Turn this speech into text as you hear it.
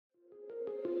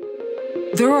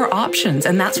there are options,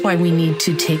 and that's why we need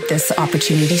to take this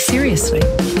opportunity seriously.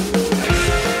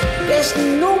 There's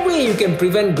no way you can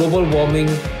prevent global warming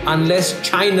unless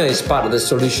China is part of the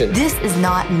solution. This is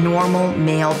not normal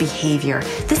male behavior.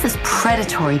 This is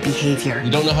predatory behavior. We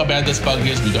don't know how bad this bug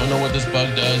is. We don't know what this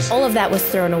bug does. All of that was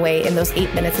thrown away in those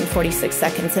 8 minutes and 46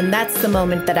 seconds, and that's the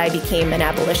moment that I became an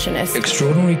abolitionist.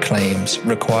 Extraordinary claims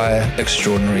require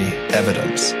extraordinary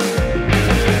evidence.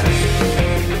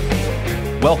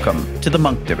 Welcome to the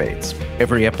Munk Debates.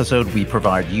 Every episode, we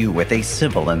provide you with a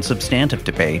civil and substantive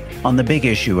debate on the big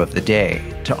issue of the day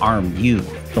to arm you,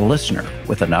 the listener,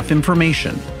 with enough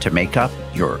information to make up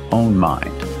your own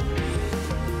mind.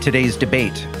 Today's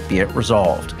debate, be it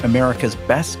resolved, America's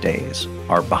best days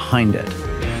are behind it.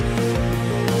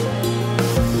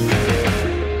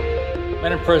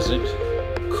 Madam President,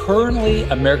 currently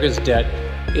America's debt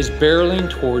is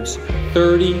barreling towards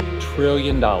 $30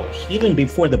 trillion. Even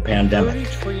before the pandemic,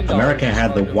 America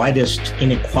had the widest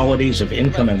inequalities of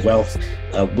income and wealth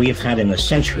we have had in a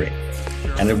century,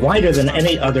 and wider than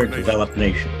any other developed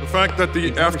nation. The fact that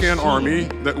the Afghan army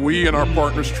that we and our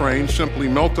partners trained simply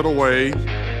melted away,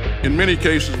 in many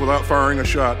cases without firing a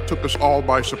shot, took us all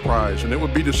by surprise, and it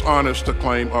would be dishonest to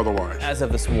claim otherwise. As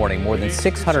of this morning, more than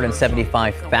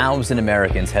 675,000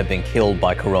 Americans have been killed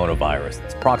by coronavirus.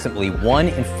 It's approximately 1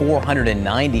 in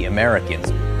 490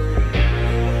 Americans.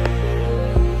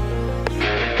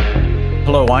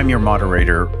 Hello, I'm your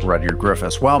moderator, Rudyard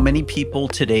Griffiths. While many people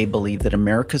today believe that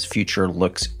America's future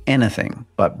looks anything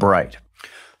but bright,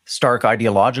 stark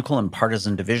ideological and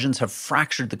partisan divisions have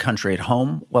fractured the country at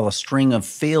home, while a string of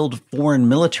failed foreign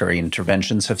military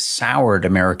interventions have soured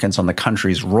Americans on the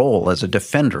country's role as a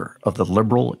defender of the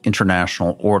liberal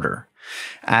international order.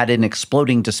 Add in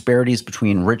exploding disparities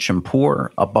between rich and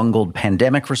poor, a bungled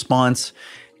pandemic response,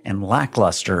 and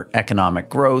lackluster economic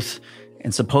growth,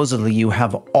 and supposedly you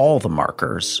have all the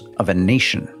markers of a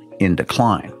nation in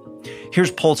decline.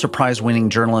 Here's Pulitzer Prize-winning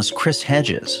journalist Chris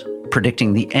Hedges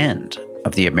predicting the end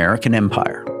of the American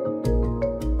empire.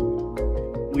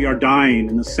 We are dying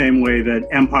in the same way that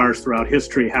empires throughout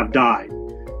history have died.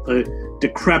 The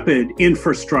decrepit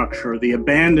infrastructure, the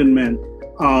abandonment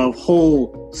of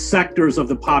whole sectors of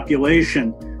the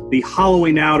population, the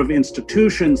hollowing out of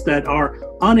institutions that are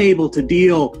unable to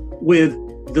deal with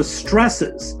the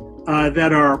stresses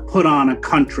that are put on a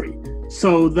country.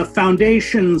 So the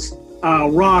foundations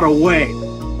rot away.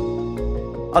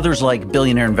 Others, like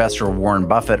billionaire investor Warren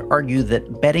Buffett, argue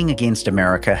that betting against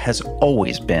America has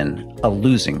always been a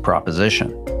losing proposition.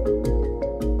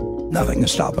 Nothing can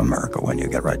stop America when you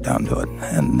get right down to it.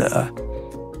 And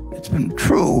it's been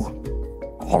true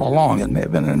all along. It may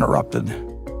have been interrupted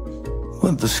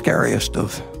with the scariest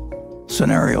of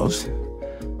scenarios,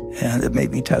 and it may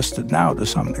be tested now to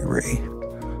some degree.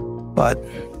 But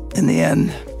in the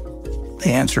end, the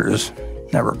answer is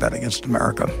never bet against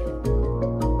America.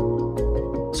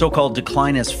 So-called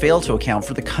declinists fail to account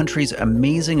for the country's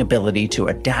amazing ability to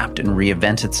adapt and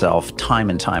reinvent itself time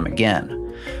and time again.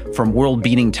 From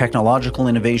world-beating technological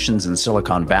innovations in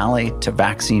Silicon Valley to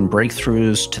vaccine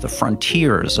breakthroughs to the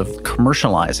frontiers of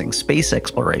commercializing space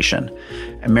exploration,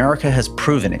 America has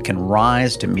proven it can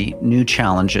rise to meet new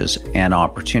challenges and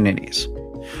opportunities.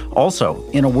 Also,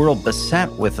 in a world beset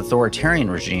with authoritarian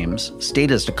regimes,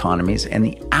 statist economies, and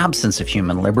the absence of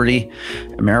human liberty,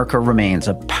 America remains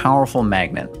a powerful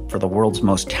magnet for the world's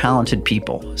most talented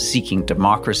people seeking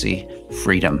democracy,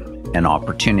 freedom, and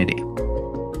opportunity.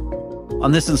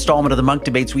 On this installment of the Munk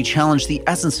Debates, we challenge the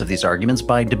essence of these arguments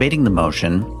by debating the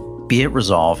motion, be it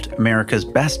resolved, America's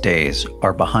best days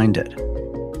are behind it.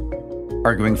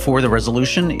 Arguing for the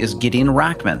resolution is Gideon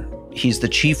Rachman. He's the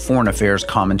chief foreign affairs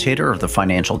commentator of the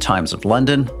Financial Times of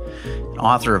London, and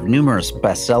author of numerous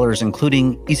bestsellers,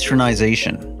 including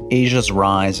Easternization, Asia's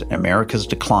Rise and America's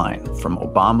Decline, from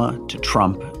Obama to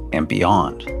Trump and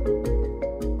beyond.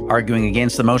 Arguing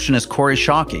against the motion is Kori.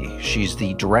 She's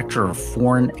the director of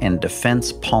foreign and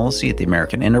defense policy at the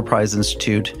American Enterprise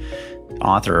Institute,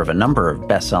 author of a number of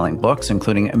best-selling books,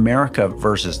 including America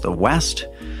versus the West,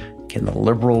 Can the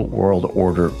Liberal World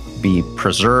Order Be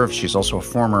Preserved? She's also a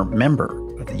former member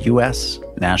of the U.S.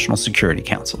 National Security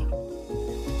Council.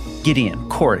 Gideon,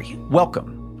 Kori,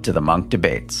 welcome to the Munk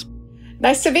Debates.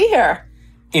 Nice to be here.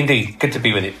 Indeed, good to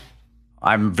be with you.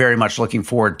 I'm very much looking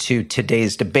forward to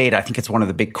today's debate. I think it's one of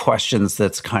the big questions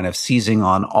that's kind of seizing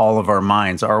on all of our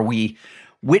minds. Are we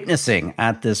witnessing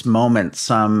at this moment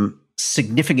some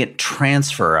significant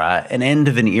transfer, an end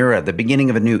of an era, the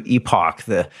beginning of a new epoch,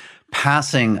 the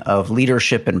passing of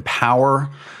leadership and power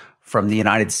from the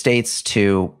United States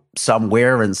to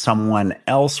somewhere and someone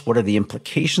else? What are the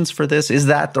implications for this? Is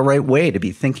that the right way to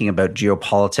be thinking about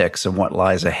geopolitics and what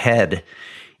lies ahead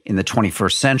in the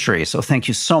 21st century? So thank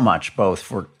you so much both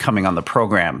for coming on the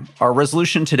program. Our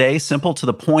resolution today, simple to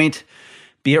the point,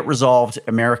 be it resolved,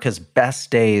 America's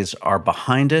best days are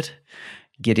behind it.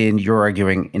 Gideon, you're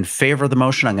arguing in favor of the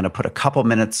motion. I'm going to put a couple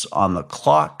minutes on the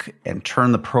clock and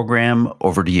turn the program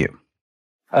over to you.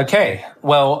 Okay.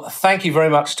 Well, thank you very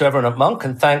much to everyone at Munk,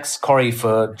 and thanks, Kori,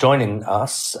 for joining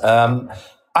us. I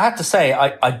have to say,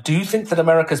 I do think that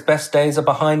America's best days are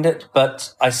behind it,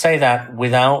 but I say that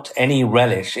without any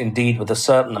relish, indeed with a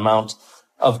certain amount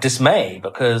of dismay,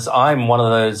 because I'm one of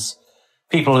those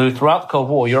people who, throughout the Cold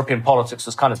War, European politics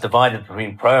was kind of divided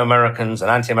between pro-Americans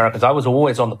and anti-Americans. I was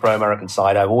always on the pro-American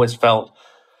side. I've always felt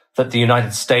that the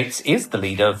United States is the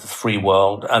leader of the free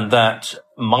world and that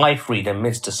my freedom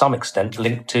is to some extent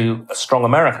linked to a strong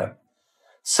America.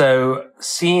 So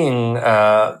seeing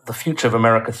the future of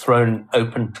America thrown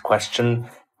open to question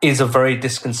is a very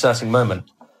disconcerting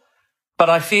moment. But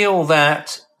I feel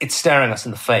that it's staring us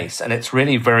in the face, and it's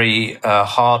really very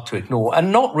hard to ignore,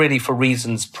 and not really for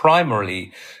reasons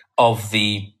primarily of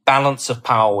the balance of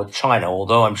power with China,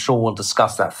 although I'm sure we'll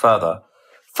discuss that further.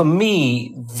 For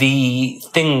me, the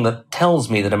thing that tells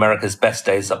me that America's best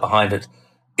days are behind it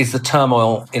is the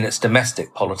turmoil in its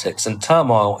domestic politics, and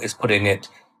turmoil is putting it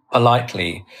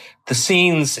politely. The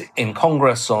scenes in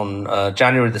Congress on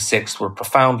January the 6th were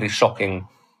profoundly shocking.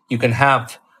 You can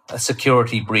have a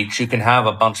security breach, you can have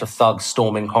a bunch of thugs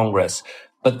storming Congress,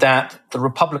 but that the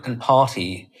Republican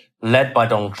Party, led by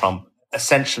Donald Trump,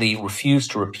 essentially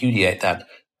refused to repudiate that,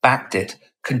 backed it,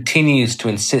 continues to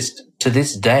insist to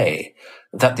this day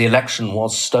that the election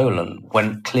was stolen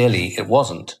when clearly it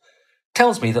wasn't,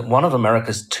 tells me that one of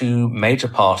America's two major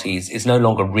parties is no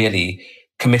longer really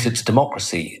committed to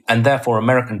democracy, and therefore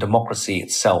American democracy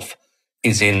itself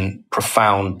is in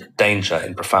profound danger,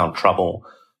 in profound trouble.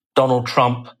 Donald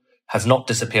Trump has not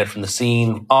disappeared from the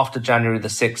scene. After January the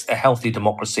 6th, a healthy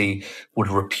democracy would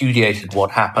have repudiated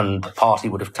what happened. The party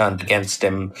would have turned against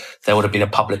him. There would have been a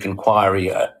public inquiry,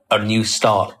 a new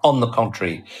start. On the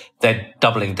contrary, they're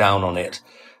doubling down on it,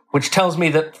 which tells me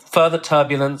that further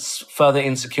turbulence, further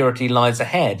insecurity lies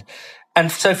ahead.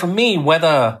 And so for me,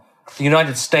 whether the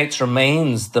United States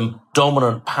remains the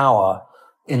dominant power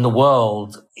in the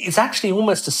world is actually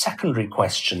almost a secondary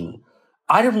question.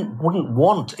 I wouldn't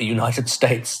want a United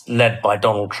States led by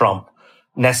Donald Trump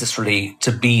necessarily to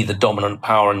be the dominant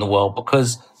power in the world,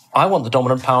 because I want the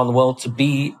dominant power in the world to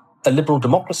be a liberal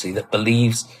democracy that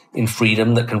believes in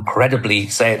freedom, that can credibly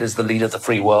say it is the leader of the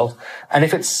free world. And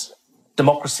if its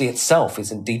democracy itself is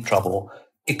in deep trouble,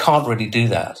 it can't really do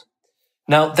that.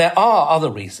 Now, there are other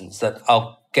reasons that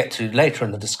I'll get to later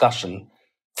in the discussion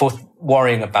for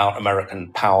worrying about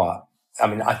American power. I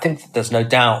mean, I think that there's no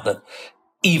doubt that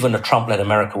even a Trump-led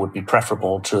America would be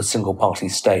preferable to a single-party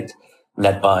state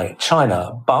led by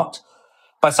China. But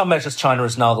by some measures, China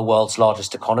is now the world's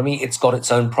largest economy. It's got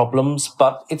its own problems,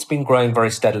 but it's been growing very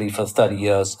steadily for 30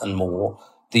 years and more.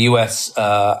 The US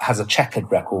has a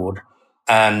checkered record,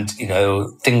 and, you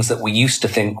know, things that we used to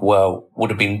think would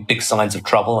have been big signs of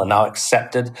trouble are now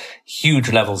accepted.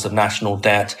 Huge levels of national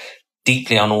debt,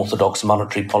 deeply unorthodox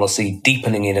monetary policy,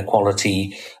 deepening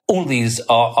inequality. All these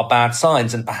are bad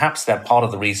signs, and perhaps they're part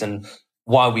of the reason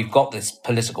why we've got this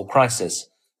political crisis.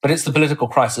 But it's the political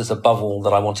crisis above all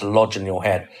that I want to lodge in your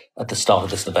head at the start of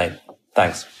this debate.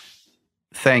 Thanks.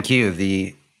 Thank you.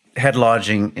 The head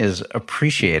lodging is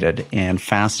appreciated and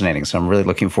fascinating. So I'm really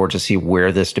looking forward to see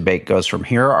where this debate goes from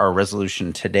here. Our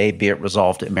resolution today, be it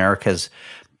resolved, America's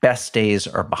best days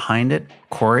are behind it.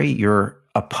 Kori, you're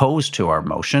opposed to our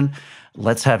motion.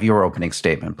 Let's have your opening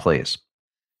statement, please.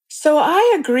 So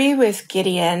I agree with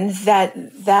Gideon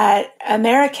that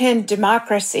American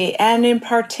democracy, and in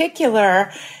particular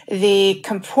the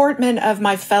comportment of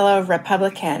my fellow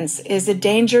Republicans, is a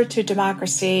danger to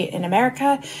democracy in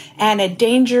America and a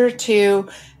danger to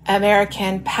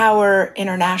American power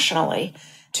internationally,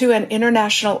 to an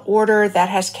international order that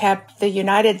has kept the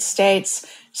United States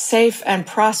safe and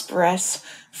prosperous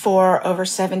for over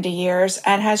 70 years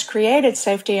and has created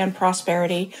safety and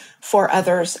prosperity for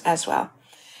others as well.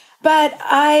 But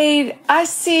I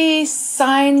see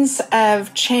signs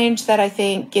of change that I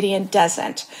think Gideon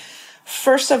doesn't.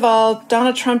 First of all,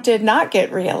 Donald Trump did not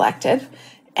get reelected.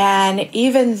 And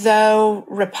even though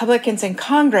Republicans in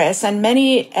Congress and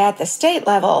many at the state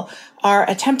level are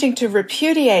attempting to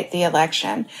repudiate the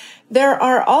election, there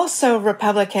are also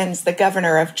Republicans, the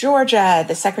governor of Georgia,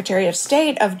 the secretary of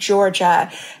state of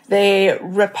Georgia, the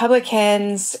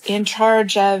Republicans in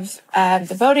charge of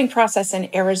the voting process in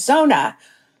Arizona,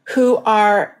 who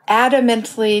are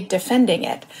adamantly defending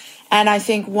it. And I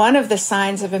think one of the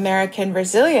signs of American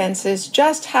resilience is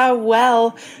just how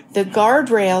well the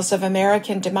guardrails of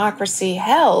American democracy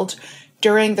held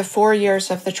during the 4 years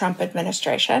of the Trump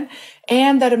administration,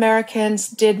 and that Americans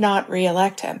did not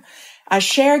reelect him. I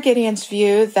share Gideon's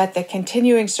view that the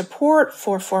continuing support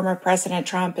for former President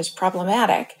Trump is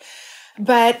problematic.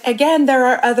 But again, there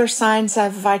are other signs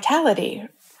of vitality,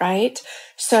 right?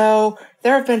 So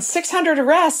there have been 600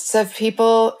 arrests of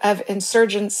people, of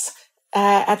insurgents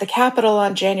at the Capitol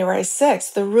on January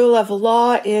 6th. The rule of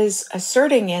law is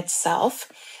asserting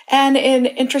itself, and in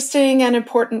interesting and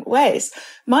important ways.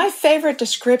 My favorite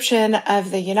description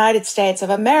of the United States, of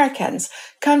Americans,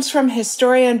 comes from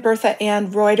historian Bertha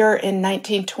Ann Reuter in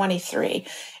 1923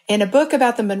 in a book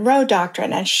about the Monroe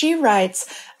Doctrine. And she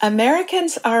writes,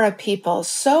 Americans are a people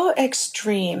so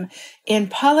extreme in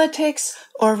politics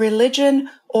or religion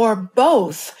or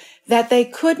both that they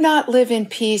could not live in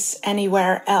peace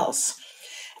anywhere else.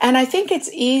 And I think it's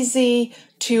easy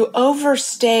to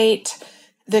overstate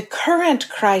the current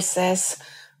crisis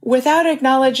without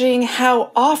acknowledging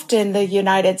how often the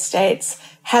United States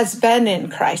has been in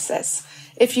crisis.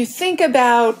 If you think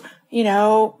about,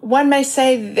 one may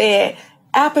say the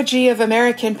apogee of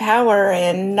American power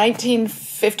in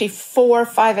 1954,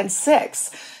 5, and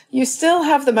 6, you still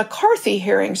have the McCarthy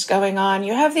hearings going on.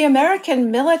 You have the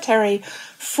American military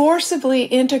forcibly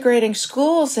integrating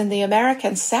schools in the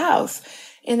American South.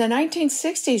 In the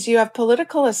 1960s, you have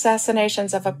political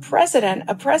assassinations of a president,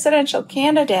 a presidential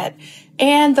candidate,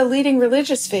 and the leading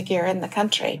religious figure in the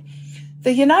country.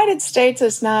 The United States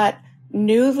is not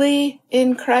newly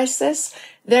in crisis.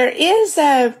 There is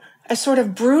a sort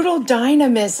of brutal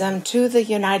dynamism to the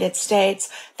United States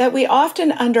that we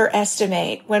often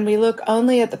underestimate when we look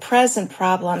only at the present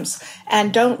problems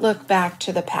and don't look back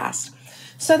to the past.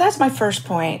 So that's my first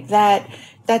point, that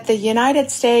the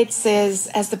United States is,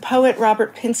 as the poet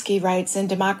Robert Pinsky writes in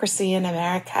Democracy in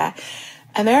America,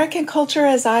 American culture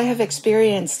as I have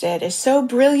experienced it is so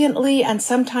brilliantly and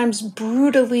sometimes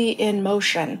brutally in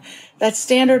motion that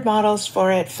standard models for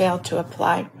it fail to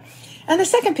apply. And the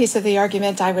second piece of the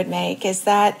argument I would make is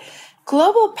that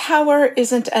global power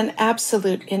isn't an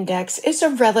absolute index, it's a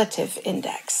relative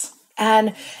index.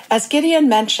 And as Gideon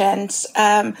mentioned,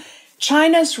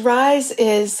 China's rise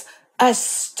is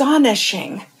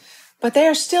astonishing, but they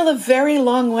are still a very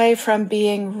long way from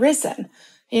being risen.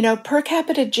 Per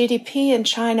capita GDP in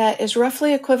China is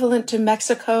roughly equivalent to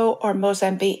Mexico or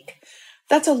Mozambique.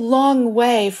 That's a long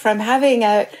way from having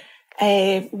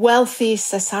a wealthy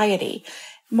society.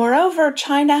 Moreover,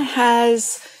 China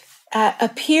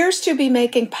appears to be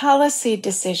making policy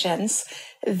decisions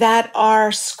that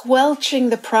are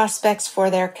squelching the prospects for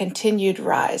their continued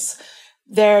rise.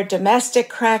 Their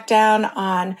domestic crackdown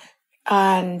on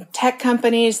tech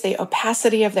companies, the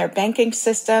opacity of their banking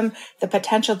system, the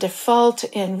potential default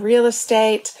in real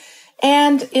estate,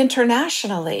 and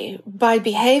internationally, by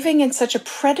behaving in such a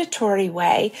predatory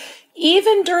way,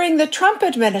 even during the Trump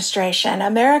administration,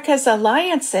 America's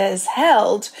alliances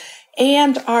held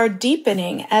and are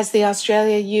deepening, as the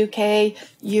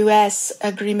Australia-UK-US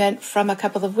agreement from a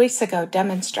couple of weeks ago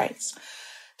demonstrates.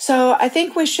 So I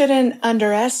think we shouldn't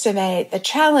underestimate the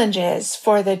challenges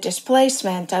for the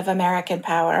displacement of American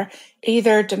power,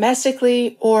 either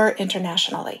domestically or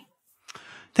internationally.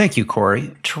 Thank you,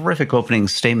 Kori. Terrific opening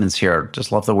statements here.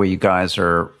 Just love the way you guys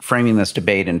are framing this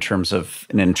debate in terms of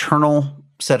an internal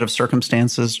set of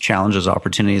circumstances, challenges,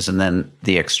 opportunities, and then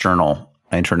the external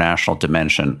international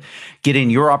dimension. Gideon,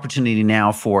 your opportunity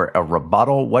now for a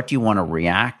rebuttal. What do you want to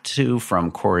react to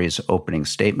from Kori's opening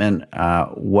statement?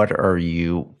 What are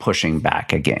you pushing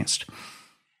back against?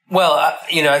 Well,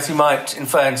 as you might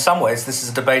infer, in some ways, this is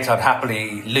a debate I'd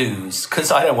happily lose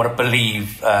because I don't want to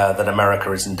believe that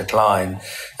America is in decline.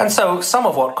 And so some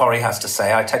of what Kori has to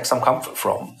say, I take some comfort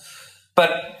from.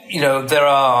 But, there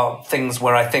are things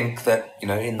where I think that,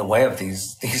 in the way of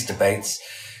these debates,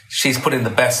 she's put in the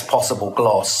best possible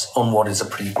gloss on what is a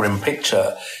pretty grim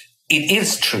picture. It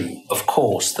is true, of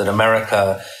course, that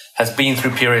America has been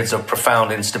through periods of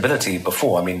profound instability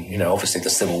before. I mean, obviously the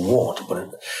Civil War, to put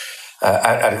it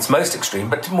at its most extreme.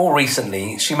 But more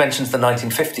recently, she mentions the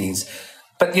 1950s.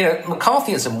 But,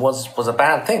 McCarthyism was a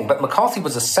bad thing. But McCarthy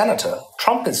was a senator.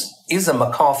 Trump is a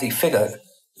McCarthy figure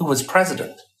who was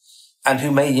president and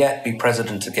who may yet be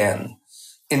president again.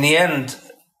 In the end,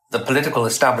 the political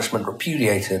establishment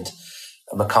repudiated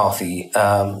McCarthy.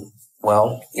 Trump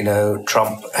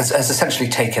has essentially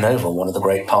taken over one of the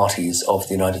great parties of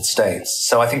the United States.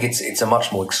 So I think it's a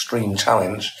much more extreme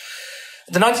challenge.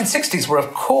 The 1960s were,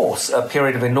 of course, a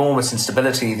period of enormous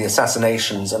instability, the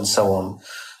assassinations and so on.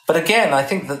 But again, I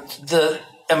think that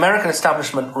American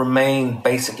establishment remained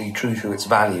basically true to its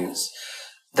values.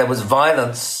 There was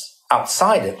violence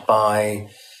outside it by,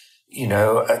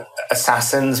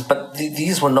 assassins, but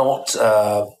these were not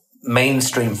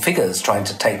mainstream figures trying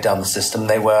to take down the system.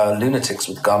 They were lunatics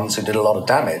with guns who did a lot of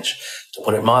damage, to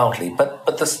put it mildly.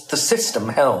 But the system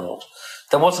held.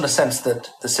 There wasn't a sense that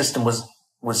the system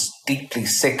was deeply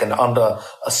sick and under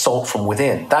assault from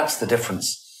within. That's the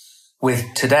difference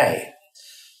with today.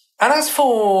 And as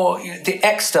for the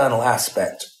external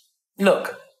aspect,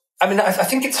 look, I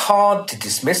think it's hard to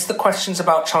dismiss the questions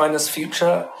about China's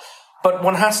future, but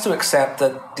one has to accept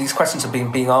that these questions have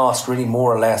been being asked really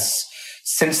more or less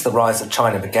since the rise of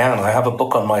China began. I have a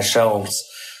book on my shelves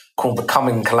called The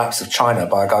Coming Collapse of China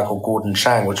by a guy called Gordon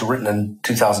Chang, which was written in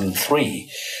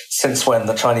 2003, since when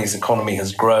the Chinese economy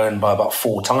has grown by about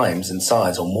 4 times in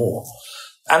size or more.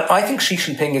 And I think Xi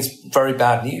Jinping is very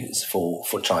bad news for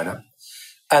China.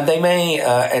 And they may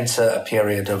enter a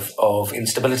period of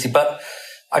instability. But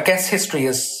I guess the history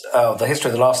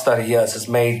of the last 30 years has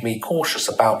made me cautious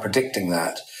about predicting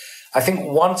that. I think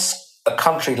once a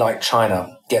country like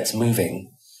China gets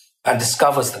moving and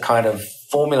discovers the kind of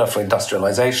formula for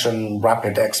industrialization,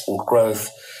 rapid export growth,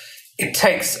 it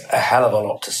takes a hell of a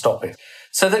lot to stop it.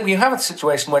 So that you have a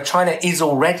situation where China is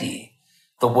already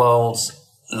the world's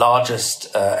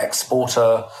largest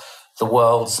exporter, the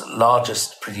world's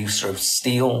largest producer of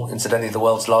steel, incidentally, the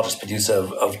world's largest producer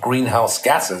of greenhouse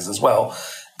gases as well.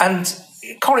 And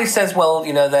Kori says, well,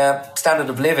 their standard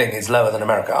of living is lower than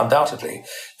America, undoubtedly.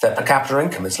 Their per capita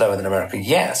income is lower than America,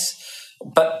 yes.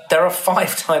 But there are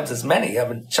 5 times as many.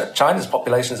 China's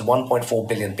population is 1.4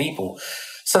 billion people.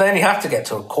 So they only have to get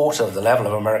to a quarter of the level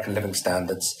of American living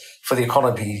standards for the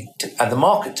economy and the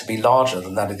market to be larger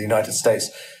than that of the United States.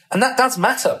 And that does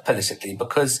matter politically,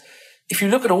 because if you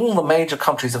look at all the major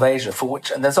countries of Asia for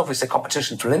which, and there's obviously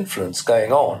competition for influence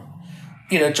going on,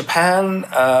 Japan,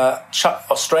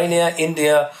 Australia,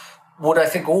 India would, I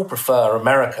think, all prefer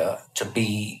America to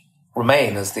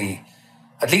remain as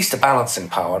at least a balancing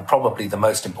power and probably the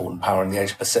most important power in the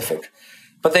Asia Pacific.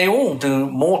 But they all do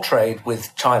more trade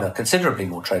with China, considerably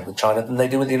more trade with China than they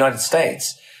do with the United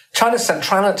States. China's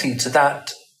centrality to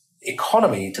that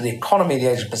economy, to the economy of the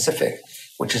Asia Pacific,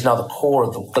 which is now the core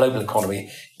of the global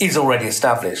economy, is already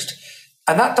established.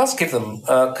 And that does give them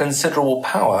considerable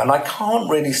power. And I can't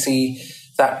really see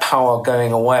that power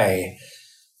going away.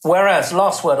 Whereas,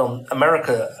 last word on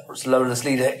America's role as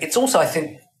leader, it's also, I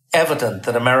think, evident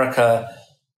that America,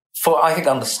 for, I think,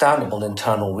 understandable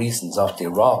internal reasons after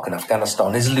Iraq and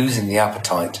Afghanistan, is losing the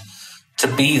appetite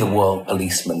to be the world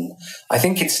policeman. I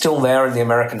think it's still there in the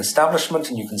American establishment,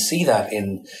 and you can see that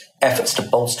in efforts to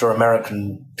bolster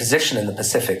American position in the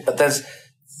Pacific. But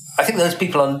I think those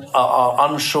people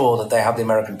are unsure that they have the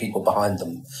American people behind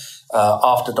them.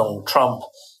 After Donald Trump,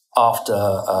 after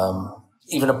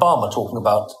even Obama talking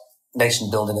about nation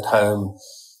building at home,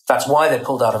 that's why they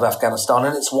pulled out of Afghanistan,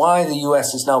 and it's why the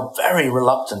US is now very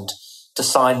reluctant to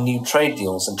sign new trade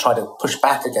deals and try to push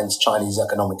back against Chinese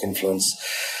economic influence.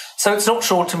 So it's not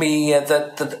sure to me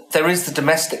that there is the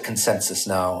domestic consensus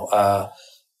now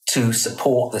to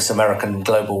support this American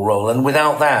global role. And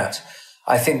without that,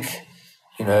 I think,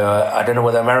 I don't know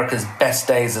whether America's best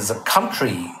days as a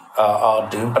country are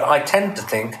doomed, but I tend to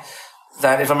think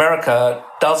that if America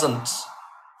doesn't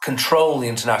control the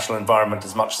international environment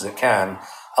as much as it can,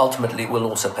 ultimately it will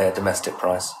also pay a domestic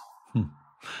price.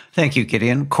 Thank you,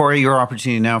 Gideon. Kori, your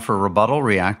opportunity now for a rebuttal,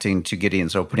 reacting to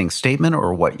Gideon's opening statement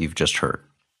or what you've just heard.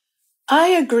 I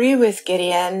agree with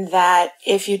Gideon that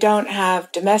if you don't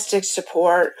have domestic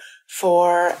support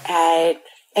for an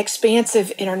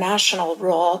expansive international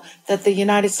role, that the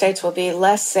United States will be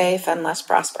less safe and less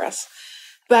prosperous.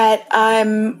 But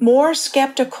I'm more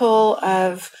skeptical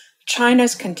of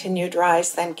China's continued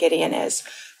rise than Gideon is,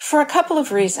 for a couple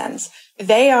of reasons.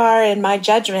 They are, in my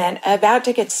judgment, about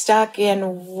to get stuck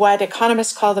in what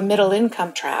economists call the middle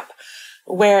income trap,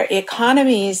 where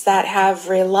economies that have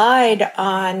relied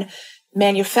on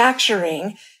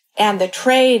manufacturing and the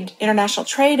trade, international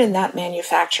trade in that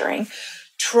manufacturing,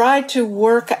 try to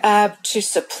work up to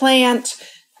supplant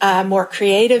more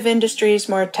creative industries,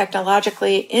 more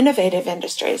technologically innovative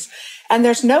industries. And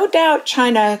there's no doubt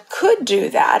China could do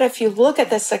that. If you look at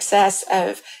the success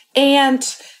of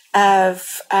Ant,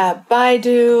 of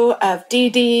Baidu, of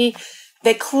Didi,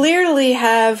 they clearly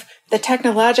have the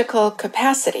technological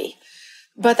capacity.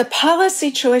 But the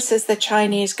policy choices the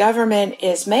Chinese government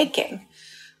is making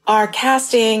are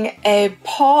casting a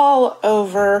pall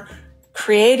over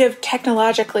creative,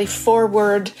 technologically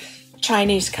forward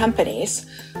Chinese companies,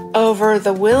 over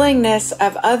the willingness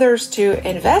of others to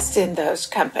invest in those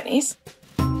companies.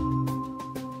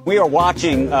 We are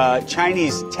watching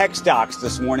Chinese tech stocks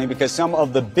this morning because some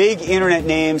of the big internet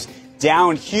names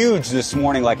down huge this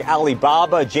morning, like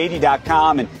Alibaba,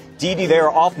 JD.com, and Didi. They are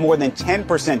off more than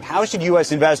 10%. How should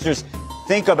U.S. investors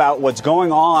think about what's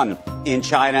going on in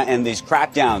China and these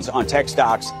crackdowns on tech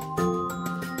stocks?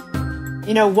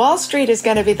 You know, Wall Street is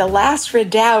going to be the last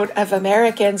redoubt of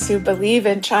Americans who believe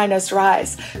in China's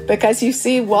rise, because you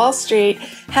see Wall Street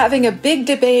having a big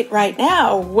debate right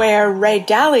now where Ray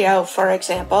Dalio, for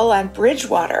example, and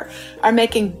Bridgewater are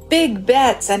making big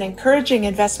bets and encouraging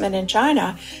investment in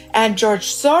China. And George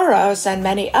Soros and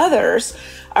many others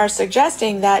are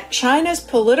suggesting that China's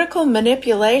political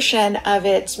manipulation of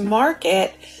its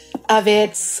market, of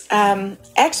its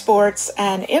exports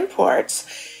and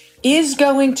imports, is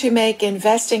going to make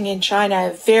investing in China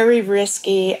a very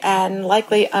risky and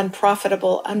likely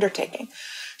unprofitable undertaking.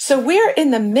 So we're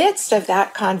in the midst of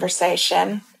that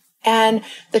conversation, and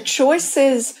the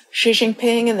choices Xi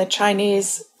Jinping and the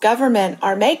Chinese government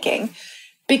are making,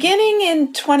 beginning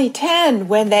in 2010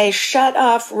 when they shut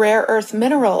off rare earth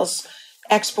minerals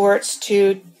exports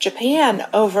to Japan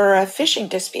over a fishing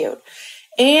dispute,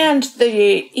 and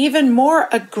the even more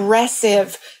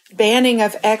aggressive banning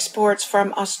of exports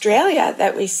from Australia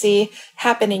that we see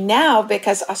happening now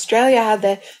because Australia had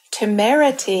the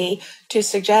temerity to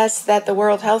suggest that the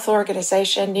World Health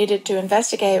Organization needed to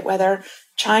investigate whether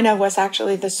China was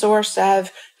actually the source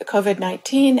of the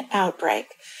COVID-19 outbreak.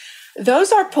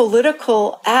 Those are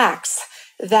political acts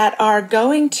that are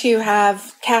going to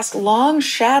have cast long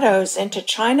shadows into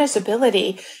China's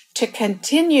ability to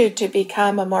continue to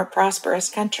become a more prosperous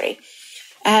country.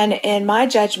 And in my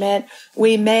judgment,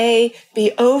 we may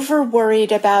be over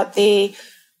worried about the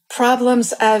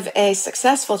problems of a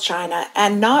successful China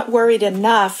and not worried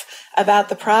enough about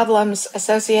the problems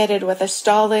associated with a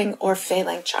stalling or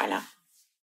failing China.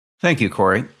 Thank you,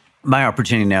 Kori. My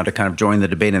opportunity now to kind of join the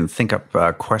debate and think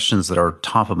up questions that are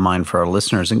top of mind for our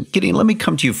listeners. And Gideon, let me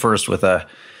come to you first with a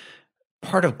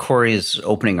part of Kori's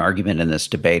opening argument in this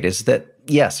debate is that,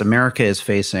 yes, America is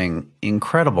facing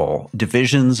incredible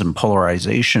divisions and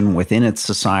polarization within its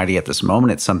society at this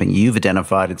moment. It's something you've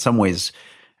identified in some ways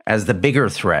as the bigger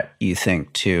threat, you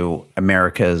think, to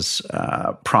America's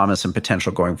promise and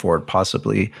potential going forward,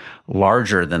 possibly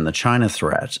larger than the China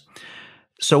threat.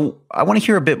 So I want to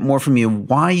hear a bit more from you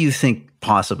why you think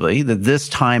possibly that this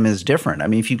time is different. I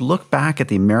mean, if you look back at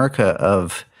the America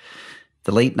of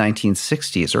the late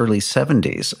 1960s, early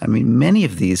 70s, I mean, many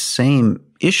of these same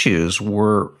issues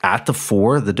were at the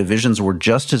fore. The divisions were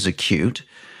just as acute,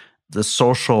 the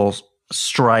social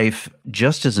strife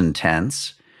just as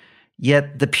intense.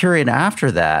 Yet the period after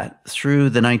that,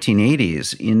 through the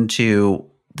 1980s into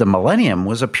the millennium,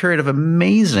 was a period of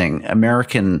amazing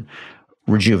American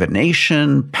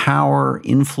rejuvenation, power,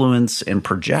 influence, and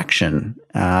projection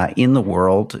in the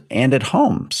world and at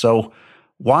home. So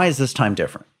why is this time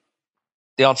different?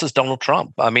 The answer is Donald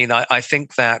Trump. I mean, I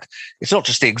think that it's not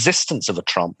just the existence of a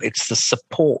Trump, it's the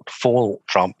support for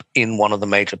Trump in one of the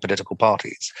major political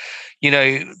parties. You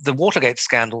know, the Watergate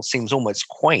scandal seems almost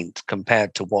quaint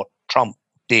compared to what Trump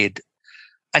did.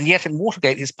 And yet in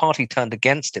Watergate, his party turned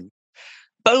against him.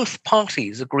 Both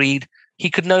parties agreed he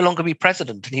could no longer be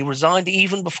president, and he resigned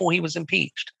even before he was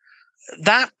impeached.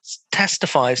 That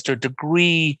testifies to a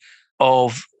degree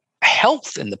of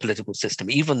health in the political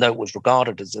system, even though it was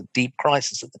regarded as a deep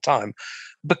crisis at the time,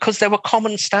 because there were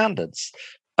common standards.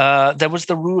 There was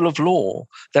the rule of law.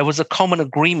 There was a common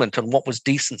agreement on what was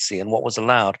decency and what was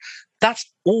allowed.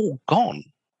 That's all gone,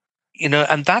 you know,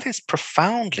 and that is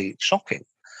profoundly shocking.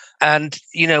 And,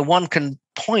 you know, one can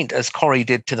point, as Kori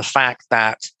did, to the fact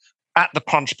that at the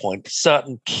crunch point,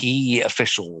 certain key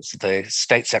officials, the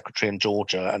state secretary in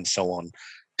Georgia and so on,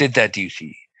 did their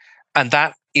duty. And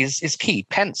that is key.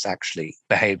 Pence actually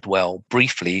behaved well.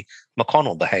 Briefly,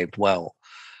 McConnell behaved well.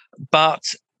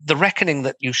 But the reckoning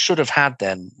that you should have had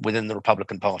then within the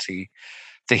Republican Party,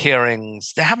 the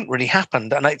hearings, they haven't really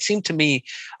happened. And it seemed to me,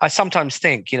 I sometimes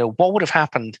think, you know, what would have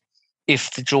happened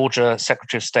if the Georgia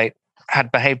Secretary of State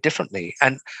had behaved differently?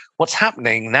 And what's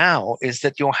happening now is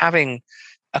that you're having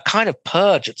a kind of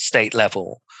purge at state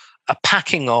level, a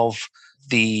packing of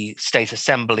the state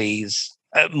assemblies,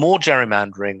 more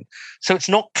gerrymandering. So it's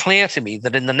not clear to me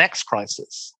that in the next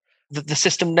crisis that the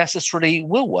system necessarily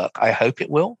will work. I hope it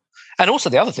will. And also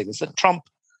the other thing is that Trump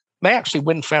may actually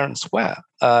win fair and square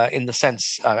in the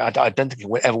sense, I don't think he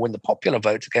will ever win the popular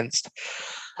vote against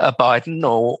Biden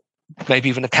or maybe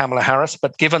even a Kamala Harris.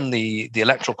 But given the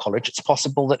Electoral College, it's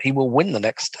possible that he will win the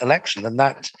next election. And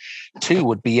that too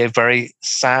would be a very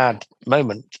sad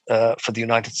moment for the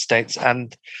United States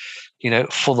and, you know,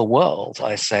 for the world,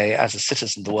 I say, as a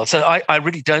citizen of the world. So I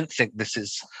really don't think this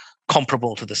is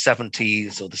comparable to the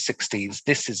 70s or the 60s.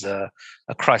 This is a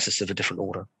crisis of a different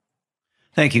order.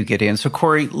 Thank you, Gideon. So,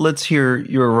 Kori, let's hear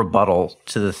your rebuttal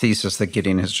to the thesis that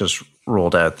Gideon has just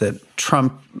rolled out, that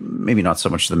Trump, maybe not so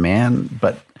much the man,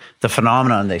 but the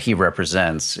phenomenon that he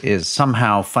represents is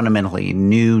somehow fundamentally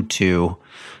new to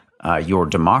your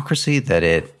democracy, that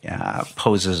it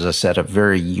poses a set of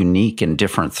very unique and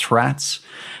different threats.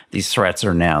 These threats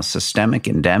are now systemic,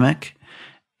 endemic,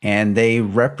 and they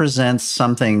represent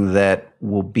something that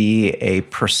will be a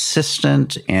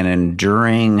persistent and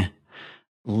enduring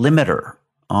limiter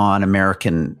on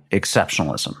American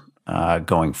exceptionalism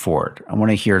going forward. I want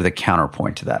to hear the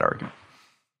counterpoint to that argument.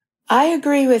 I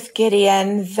agree with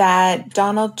Gideon that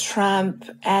Donald Trump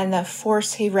and the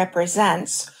force he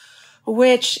represents,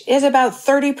 which is about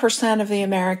 30% of the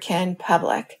American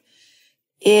public,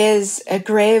 is a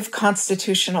grave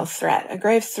constitutional threat, a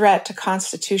grave threat to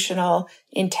constitutional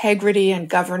integrity and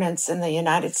governance in the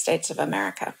United States of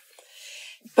America.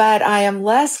 But I am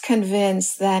less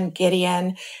convinced than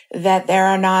Gideon that there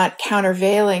are not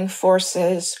countervailing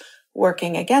forces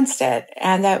working against it,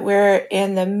 and that we're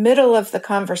in the middle of the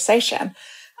conversation.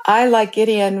 I, like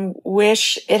Gideon,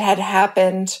 wish it had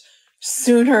happened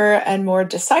sooner and more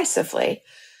decisively.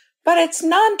 But it's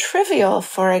non-trivial,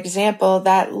 for example,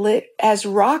 that as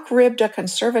rock-ribbed a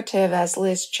conservative as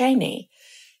Liz Cheney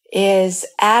is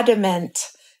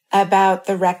adamant about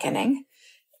the reckoning.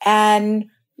 And,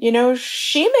 you know,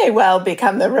 she may well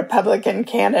become the Republican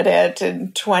candidate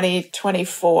in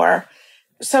 2024.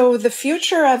 So the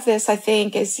future of this, I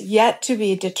think, is yet to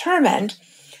be determined.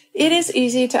 It is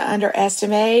easy to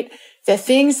underestimate the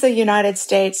things the United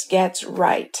States gets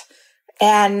right.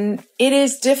 And it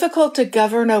is difficult to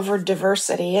govern over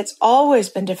diversity. It's always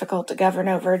been difficult to govern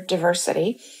over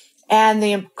diversity. And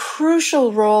the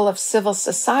crucial role of civil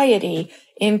society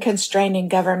in constraining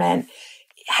government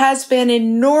has been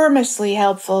enormously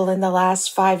helpful in the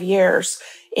last 5 years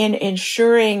in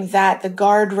ensuring that the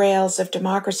guardrails of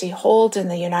democracy hold in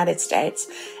the United States.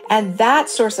 And that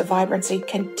source of vibrancy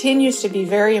continues to be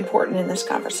very important in this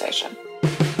conversation.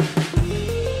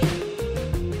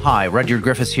 Hi, Rudyard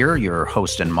Griffiths here, your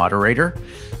host and moderator.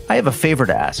 I have a favor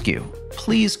to ask you.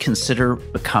 Please consider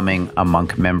becoming a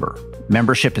Munk member.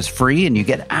 Membership is free, and you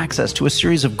get access to a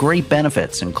series of great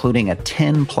benefits, including a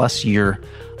 10-plus year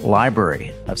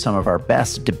library of some of our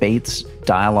best debates,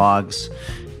 dialogues,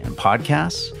 and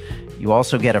podcasts. You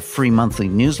also get a free monthly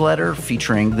newsletter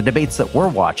featuring the debates that we're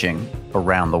watching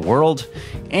around the world.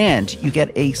 And you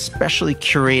get a specially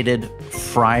curated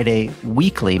Friday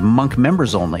weekly Munk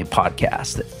members only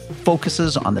podcast that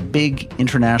focuses on the big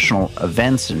international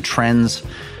events and trends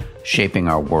shaping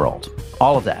our world.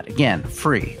 All of that, again,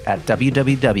 free at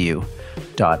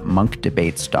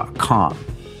www.monkdebates.com.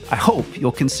 I hope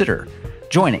you'll consider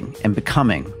joining and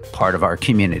becoming part of our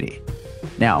community.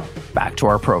 Now, back to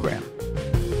our program.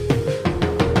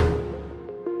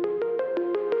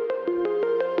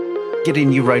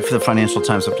 Gideon, you write for the Financial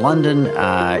Times of London.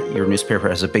 Your newspaper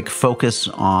has a big focus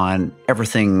on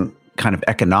everything kind of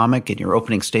economic. In your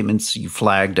opening statements, you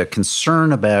flagged a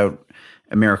concern about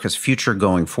America's future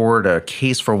going forward, a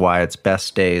case for why its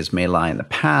best days may lie in the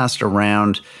past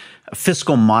around a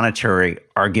fiscal monetary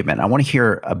argument. I want to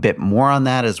hear a bit more on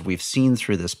that, as we've seen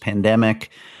through this pandemic,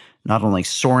 not only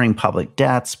soaring public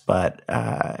debts, but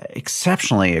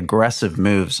exceptionally aggressive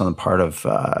moves on the part of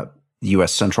the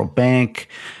U.S. Central Bank,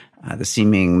 the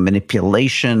seeming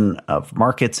manipulation of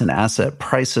markets and asset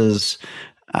prices.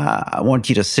 I want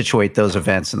you to situate those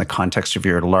events in the context of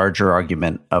your larger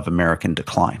argument of American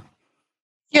decline.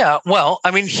 Yeah, well,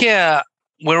 I mean, here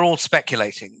we're all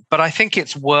speculating, but I think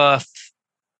it's worth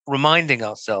reminding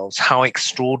ourselves how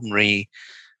extraordinary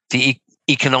the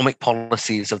economic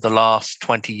policies of the last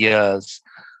 20 years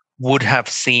would have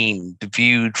seemed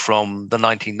viewed from the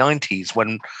 1990s,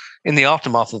 when in the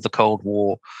aftermath of the Cold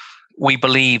War, we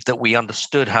believed that we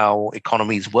understood how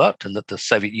economies worked and that the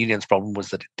Soviet Union's problem was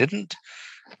that it didn't,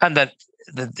 and that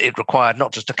it required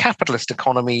not just a capitalist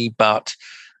economy, but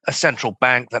a central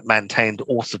bank that maintained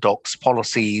orthodox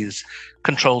policies,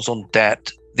 controls on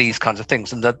debt, these kinds of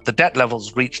things. And the debt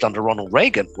levels reached under Ronald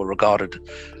Reagan were regarded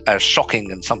as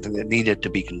shocking and something that needed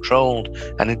to be controlled.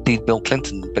 And indeed, Bill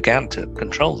Clinton began to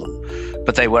control them.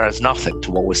 But they were as nothing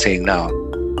to what we're seeing now.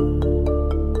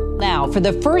 Now, for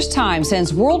the first time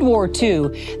since World War II,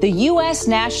 the U.S.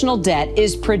 national debt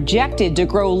is projected to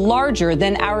grow larger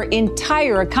than our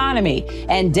entire economy,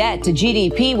 and debt to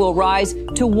GDP will rise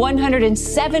to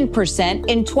 107%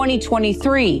 in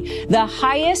 2023, the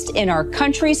highest in our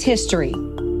country's history.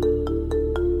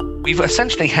 We've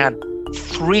essentially had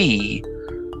 3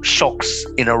 shocks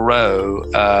in a row,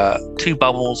 2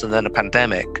 bubbles and then a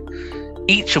pandemic,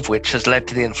 each of which has led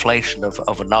to the inflation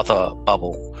of another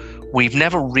bubble. We've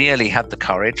never really had the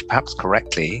courage, perhaps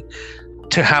correctly,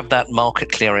 to have that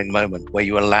market clearing moment where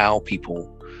you allow people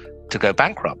to go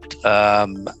bankrupt.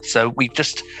 So we've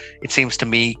just, it seems to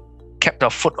me, kept our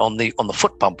foot on the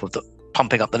foot pump of the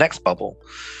pumping up the next bubble.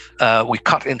 We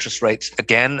cut interest rates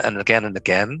again and again and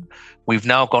again. We've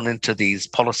now gone into these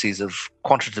policies of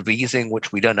quantitative easing,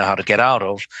 which we don't know how to get out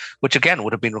of, which again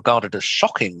would have been regarded as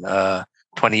shocking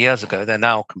 20 years ago. They're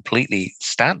now completely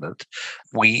standard.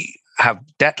 We have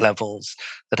debt levels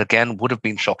that again would have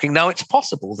been shocking. Now it's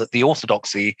possible that the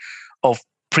orthodoxy of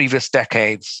previous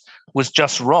decades was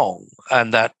just wrong,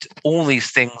 and that all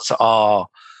these things are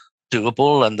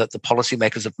doable and that the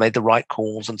policymakers have made the right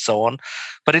calls and so on.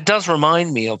 But it does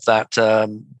remind me of that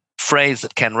phrase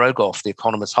that Ken Rogoff, the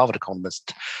economist, Harvard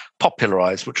economist,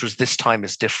 popularized, which was "this time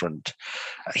is different."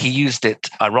 He used it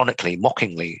ironically,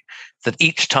 mockingly, that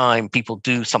each time people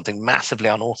do something massively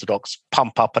unorthodox,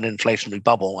 pump up an inflationary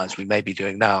bubble, as we may be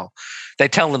doing now, they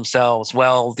tell themselves,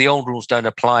 well, the old rules don't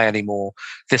apply anymore.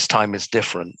 This time is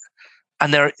different.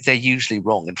 And they're usually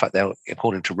wrong. In fact, they're,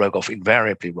 according to Rogoff,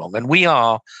 invariably wrong. And we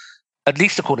are, at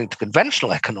least according to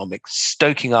conventional economics,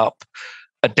 stoking up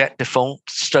a debt default,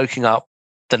 stoking up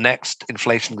the next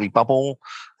inflationary bubble.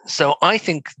 So I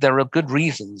think there are good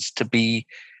reasons to be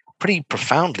pretty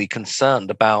profoundly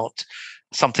concerned about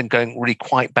something going really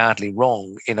quite badly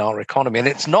wrong in our economy. And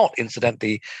it's not,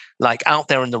 incidentally, like out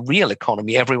there in the real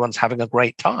economy, everyone's having a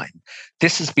great time.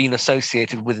 This has been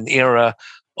associated with an era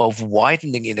of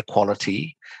widening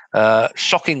inequality,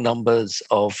 shocking numbers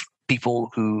of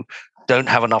people who don't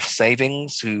have enough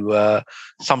savings, who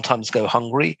sometimes go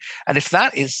hungry. And if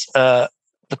that is the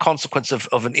consequence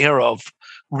of an era of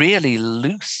really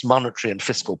loose monetary and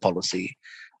fiscal policy,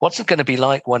 what's it going to be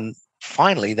like when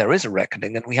finally there is a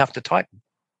reckoning and we have to tighten?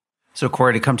 So,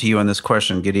 Kori, to come to you on this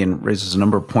question, Gideon raises a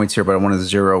number of points here, but I want to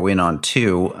zero in on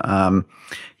two.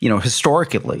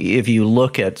 Historically, if you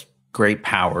look at great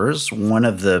powers, one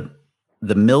of the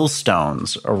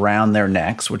millstones around their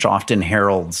necks, which often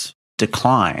heralds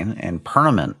decline and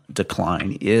permanent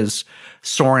decline, is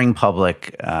soaring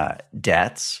public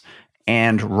debts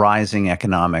and rising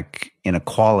economic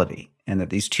inequality. And that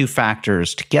these two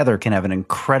factors together can have an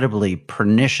incredibly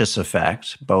pernicious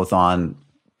effect, both on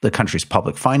the country's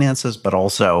public finances, but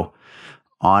also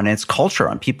on its culture,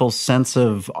 on people's sense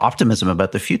of optimism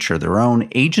about the future, their own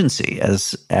agency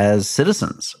as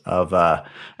citizens of a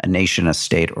nation, a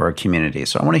state, or a community.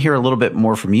 So I want to hear a little bit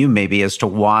more from you, maybe, as to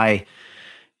why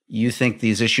you think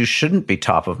these issues shouldn't be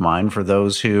top of mind for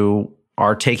those who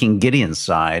are taking Gideon's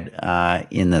side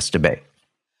in this debate.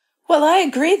 Well, I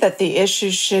agree that the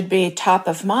issues should be top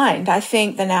of mind. I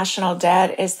think the national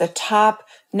debt is the top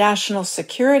national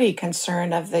security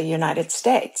concern of the United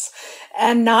States,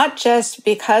 and not just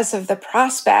because of the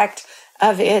prospect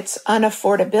of its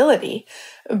unaffordability,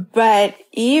 but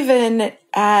even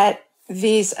at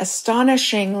these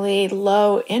astonishingly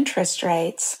low interest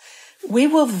rates, we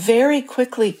will very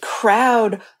quickly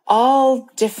crowd all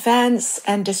defense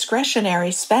and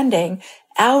discretionary spending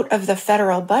out of the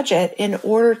federal budget in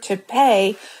order to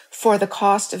pay for the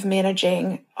cost of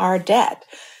managing our debt.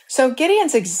 So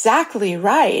Gideon's exactly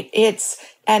right. It's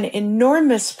an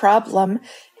enormous problem,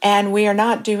 and we are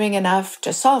not doing enough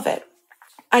to solve it.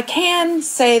 I can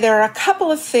say there are a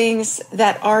couple of things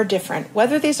that are different.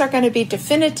 Whether these are going to be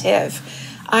definitive,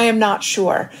 I am not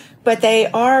sure, but they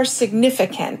are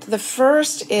significant. The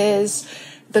first is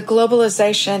the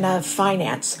globalization of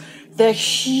finance. The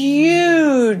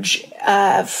huge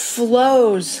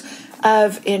flows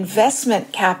of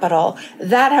investment capital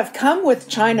that have come with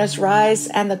China's rise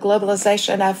and the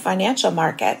globalization of financial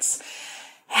markets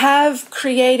have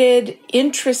created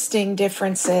interesting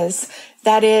differences.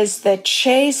 That is, the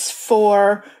chase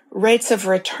for rates of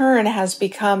return has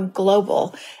become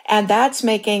global, and that's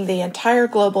making the entire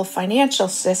global financial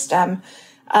system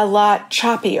a lot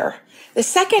choppier. The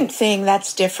second thing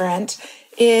that's different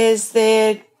is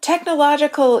the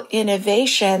technological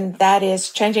innovation that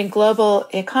is changing global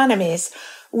economies.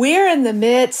 We're in the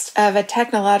midst of a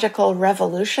technological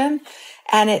revolution,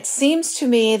 and it seems to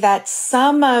me that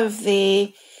some of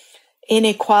the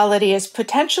inequality is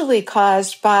potentially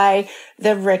caused by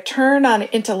the return on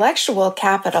intellectual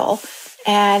capital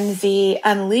and the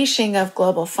unleashing of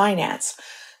global finance.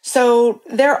 So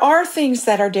there are things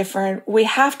that are different. We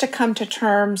have to come to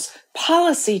terms,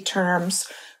 policy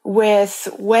terms, with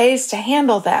ways to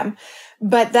handle them.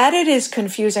 But that it is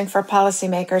confusing for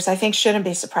policymakers, I think, shouldn't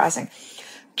be surprising.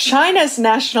 China's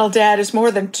national debt is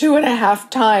more than 2.5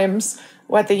 times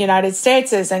what the United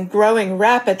States is and growing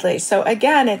rapidly. So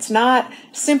again, it's not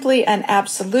simply an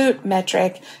absolute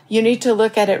metric. You need to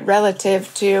look at it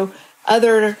relative to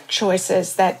other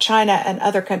choices that China and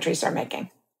other countries are making.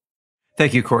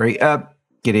 Thank you, Kori.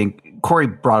 Gideon, Kori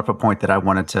brought up a point that I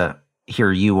wanted to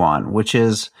hear you on, which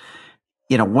is,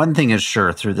 one thing is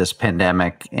sure through this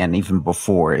pandemic and even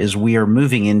before is we are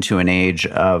moving into an age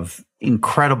of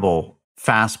incredible,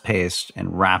 fast-paced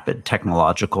and rapid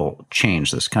technological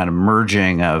change, this kind of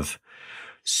merging of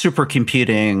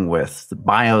supercomputing with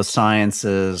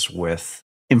biosciences, with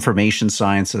information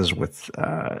sciences, with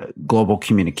global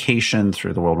communication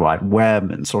through the World Wide Web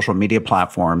and social media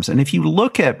platforms. And if you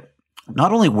look at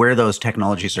not only where those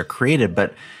technologies are created,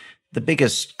 but the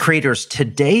biggest creators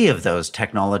today of those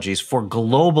technologies for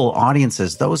global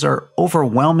audiences, those are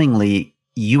overwhelmingly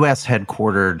U.S.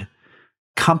 headquartered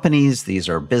companies. These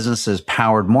are businesses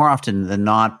powered more often than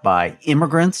not by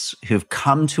immigrants who've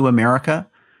come to America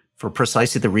for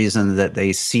precisely the reason that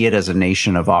they see it as a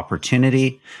nation of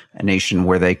opportunity, a nation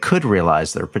where they could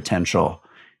realize their potential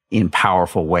in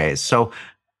powerful ways. So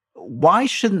why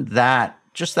shouldn't that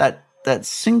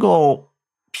single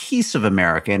piece of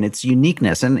America and its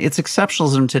uniqueness and its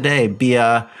exceptionalism today be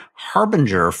a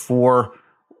harbinger for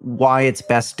why its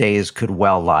best days could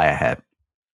well lie ahead?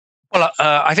 Well,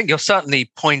 I think you're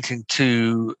certainly pointing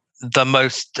to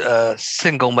the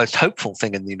single most hopeful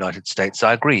thing in the United States.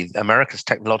 I agree. America's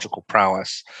technological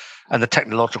prowess and the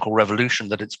technological revolution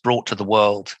that it's brought to the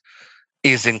world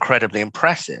is incredibly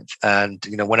impressive. And,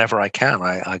 whenever I can,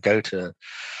 I go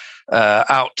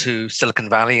out to Silicon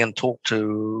Valley and talk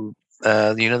to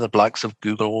the likes of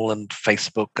Google and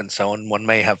Facebook and so on. One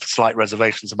may have slight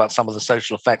reservations about some of the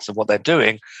social effects of what they're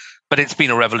doing, but it's been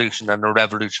a revolution and a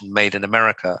revolution made in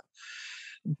America.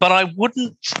 But I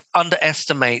wouldn't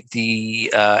underestimate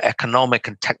the economic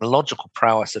and technological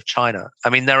prowess of China.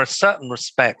 I mean, there are certain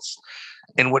respects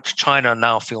in which China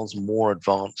now feels more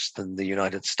advanced than the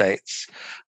United States.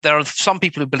 There are some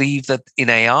people who believe that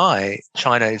in AI,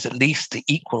 China is at least the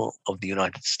equal of the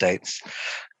United States.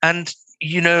 And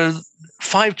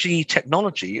 5G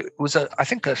technology was, I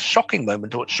think, a shocking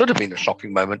moment, or it should have been a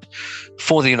shocking moment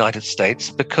for the United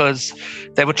States, because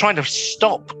they were trying to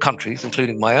stop countries,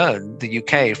 including my own, the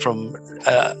UK, from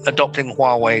adopting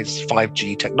Huawei's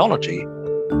 5G technology.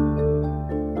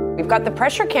 We've got the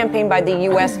pressure campaign by the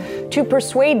U.S. to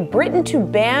persuade Britain to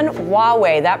ban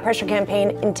Huawei. That pressure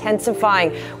campaign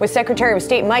intensifying, with Secretary of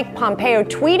State Mike Pompeo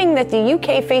tweeting that the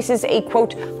UK faces a,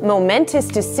 quote, momentous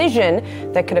decision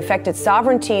that could affect its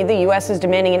sovereignty. The U.S. is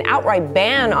demanding an outright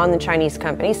ban on the Chinese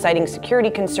company, citing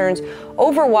security concerns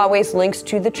over Huawei's links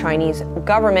to the Chinese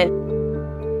government.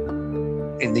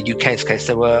 In the UK's case,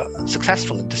 they were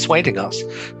successful in dissuading us.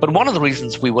 But one of the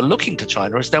reasons we were looking to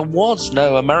China is there was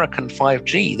no American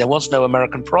 5G. There was no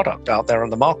American product out there on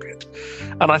the market.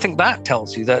 And I think that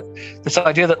tells you that this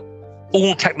idea that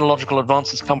all technological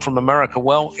advances come from America,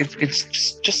 well,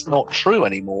 it's just not true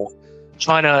anymore.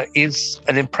 China is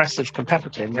an impressive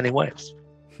competitor in many ways.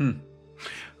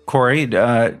 Kori,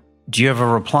 do you have a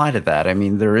reply to that? I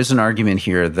mean, there is an argument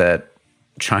here that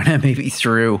China, maybe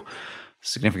through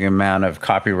significant amount of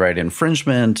copyright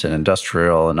infringement and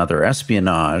industrial and other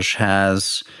espionage,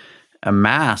 has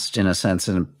amassed, in a sense,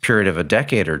 in a period of a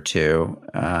decade or two,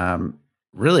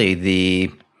 really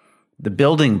the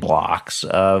building blocks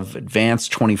of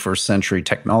advanced 21st century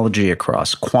technology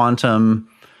across quantum,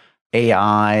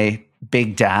 AI,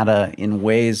 big data, in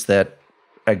ways that,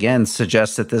 again,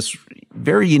 suggest that this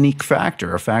very unique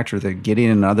factor, a factor that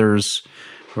Gideon and others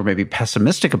who are maybe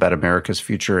pessimistic about America's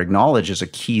future acknowledge is a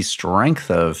key strength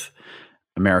of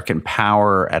American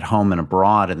power at home and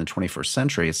abroad in the 21st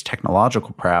century, its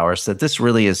technological prowess, that this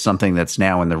really is something that's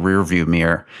now in the rearview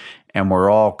mirror. And we're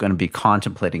all going to be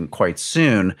contemplating quite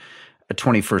soon a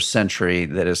 21st century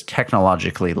that is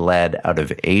technologically led out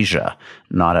of Asia,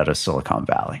 not out of Silicon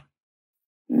Valley.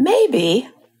 Maybe,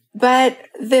 but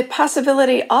the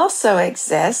possibility also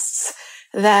exists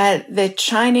that the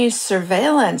Chinese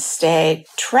surveillance state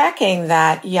tracking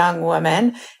that young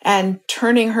woman and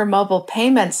turning her mobile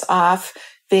payments off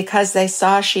because they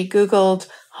saw she Googled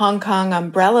Hong Kong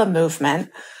umbrella movement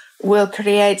will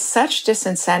create such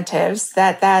disincentives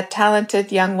that that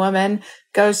talented young woman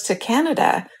goes to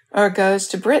Canada or goes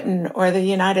to Britain or the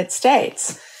United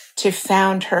States to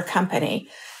found her company.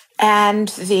 And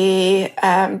the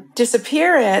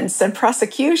disappearance and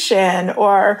prosecution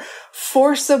or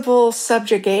forcible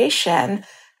subjugation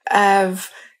of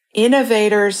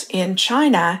innovators in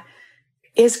China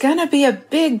is going to be a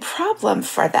big problem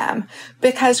for them,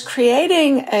 because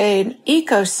creating an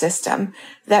ecosystem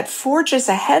that forges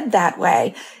ahead that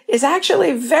way is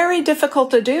actually very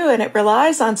difficult to do, and it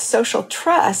relies on social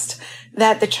trust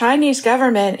that the Chinese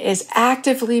government is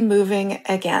actively moving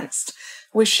against.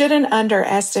 We shouldn't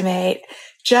underestimate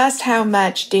just how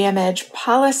much damage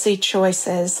policy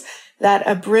choices that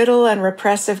a brittle and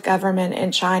repressive government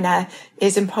in China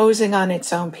is imposing on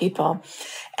its own people.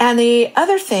 And the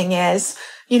other thing is,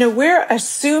 we're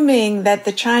assuming that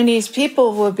the Chinese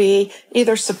people will be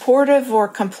either supportive or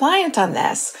compliant on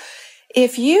this.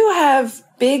 If you have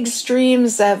big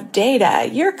streams of data,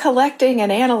 you're collecting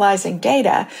and analyzing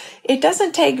data. It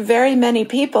doesn't take very many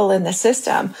people in the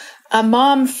system. A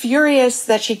mom furious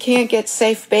that she can't get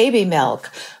safe baby milk,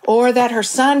 or that her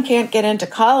son can't get into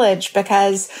college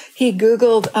because he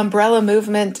Googled umbrella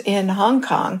movement in Hong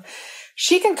Kong.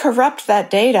 She can corrupt that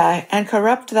data and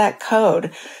corrupt that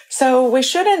code. So we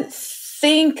shouldn't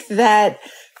think that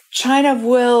China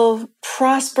will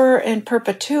prosper in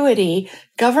perpetuity.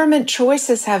 Government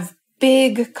choices have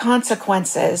big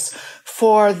consequences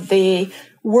for the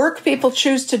work people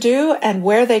choose to do and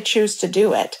where they choose to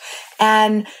do it.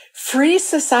 And free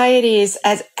societies,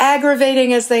 as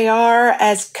aggravating as they are,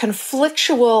 as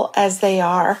conflictual as they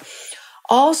are,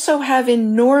 also have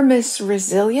enormous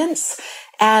resilience,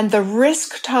 and the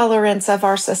risk tolerance of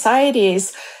our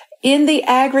societies in the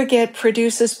aggregate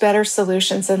produces better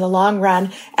solutions in the long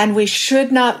run, and we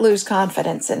should not lose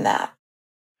confidence in that.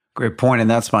 Great point, and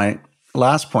that's my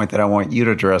last point that I want you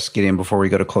to address, Gideon, before we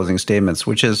go to closing statements,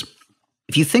 which is,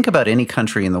 if you think about any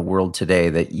country in the world today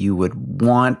that you would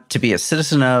want to be a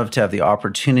citizen of, to have the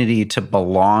opportunity to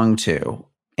belong to,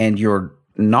 and you're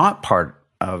not part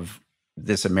of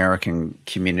this American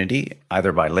community,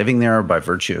 either by living there or by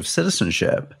virtue of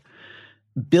citizenship,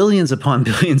 billions upon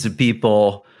billions of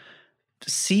people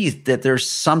see that there's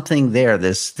something there,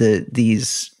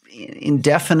 these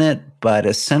indefinite but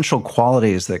essential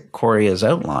qualities that Kori has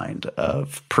outlined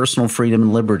of personal freedom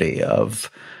and liberty, of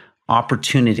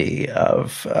opportunity,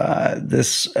 of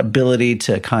this ability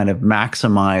to kind of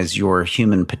maximize your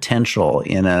human potential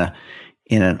in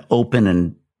an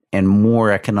open and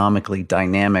more economically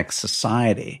dynamic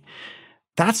society.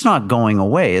 That's not going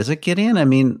away, is it, Gideon? I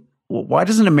mean, why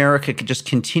doesn't America just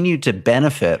continue to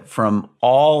benefit from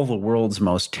all the world's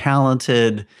most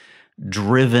talented,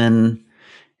 driven,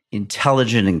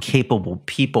 intelligent, and capable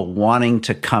people wanting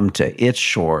to come to its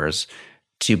shores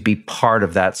to be part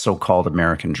of that so-called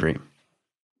American dream?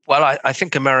 Well, I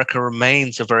think America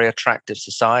remains a very attractive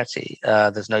society.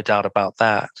 There's no doubt about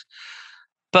that.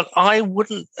 But I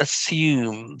wouldn't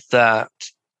assume that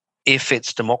if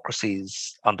its democracy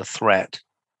is under threat,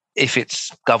 if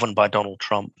it's governed by Donald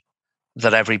Trump,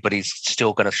 that everybody's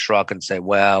still going to shrug and say,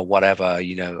 well, whatever,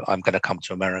 I'm going to come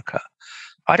to America.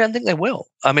 I don't think they will.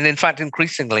 I mean, in fact,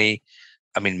 increasingly,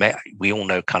 we all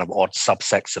know kind of odd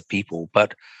subsects of people,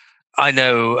 but I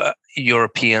know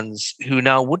Europeans who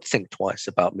now would think twice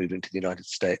about moving to the United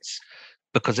States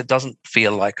because it doesn't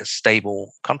feel like a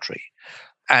stable country.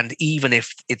 And even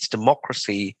if its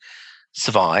democracy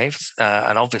survives,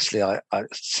 and obviously I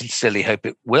sincerely hope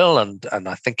it will, and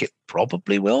I think it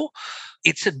probably will,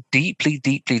 it's a deeply,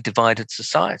 deeply divided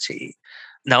society.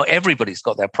 Now, everybody's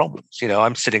got their problems.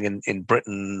 I'm sitting in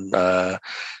Britain. The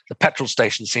petrol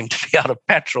stations seem to be out of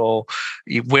petrol.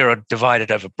 We're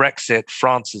divided over Brexit.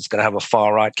 France is going to have a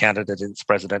far-right candidate in its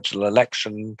presidential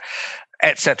election,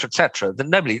 et cetera, et cetera.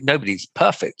 Nobody's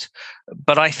perfect.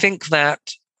 But I think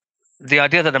that the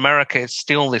idea that America is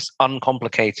still this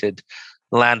uncomplicated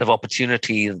land of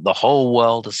opportunity the whole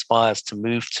world aspires to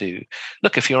move to.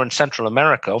 Look, if you're in Central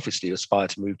America, obviously you aspire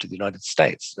to move to the United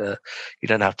States. You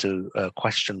don't have to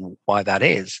question why that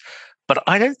is. But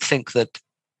I don't think that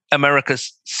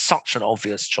America's such an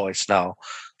obvious choice now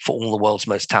for all the world's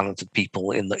most talented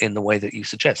people in the way that you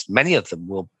suggest. Many of them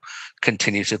will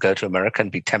continue to go to America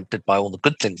and be tempted by all the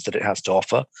good things that it has to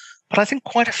offer. But I think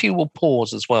quite a few will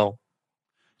pause as well.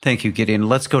 Thank you, Gideon.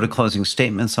 Let's go to closing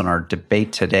statements on our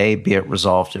debate today. Be it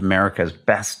resolved, America's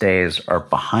best days are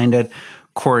behind it.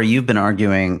 Kori, you've been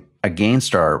arguing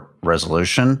against our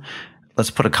resolution.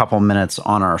 Let's put a couple minutes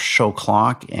on our show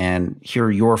clock and hear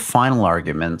your final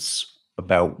arguments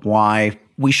about why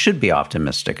we should be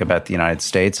optimistic about the United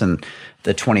States and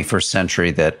the 21st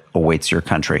century that awaits your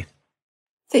country.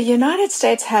 The United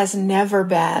States has never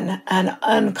been an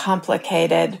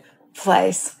uncomplicated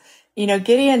place.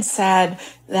 Gideon said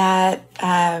that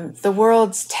the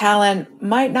world's talent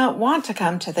might not want to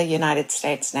come to the United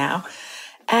States now.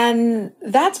 And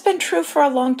that's been true for a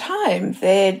long time.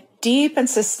 The deep and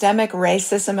systemic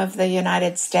racism of the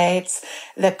United States,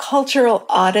 the cultural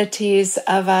oddities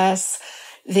of us,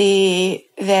 the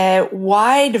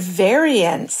wide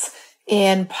variance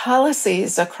in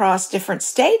policies across different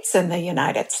states in the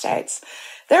United States.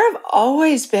 There have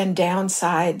always been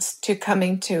downsides to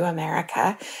coming to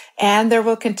America, and there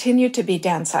will continue to be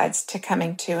downsides to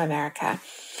coming to America.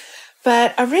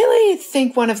 But I really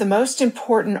think one of the most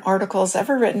important articles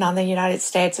ever written on the United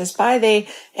States is by the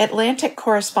Atlantic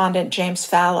correspondent James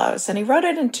Fallows, and he wrote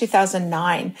it in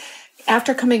 2009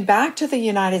 after coming back to the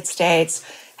United States,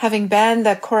 having been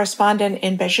the correspondent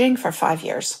in Beijing for 5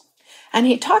 years. And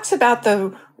he talks about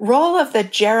the role of the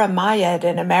Jeremiah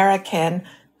in American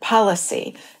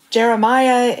policy.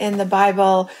 Jeremiah in the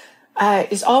Bible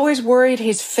is always worried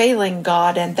he's failing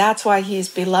God, and that's why he's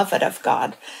beloved of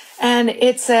God. And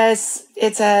it's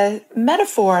a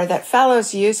metaphor that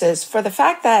Fallows uses for the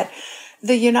fact that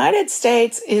the United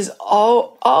States is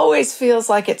always feels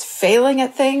like it's failing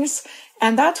at things,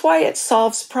 and that's why it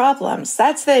solves problems.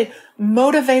 That's the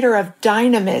motivator of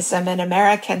dynamism in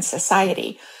American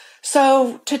society.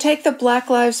 So to take the Black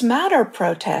Lives Matter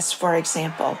protests, for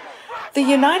example, the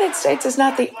United States is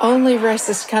not the only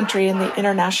racist country in the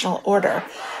international order.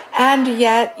 And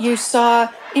yet you saw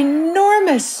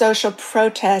enormous social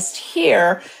protest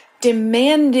here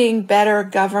demanding better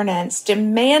governance,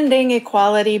 demanding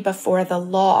equality before the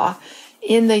law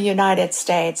in the United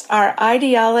States. Our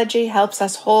ideology helps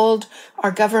us hold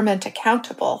our government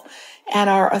accountable and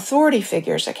our authority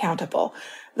figures accountable.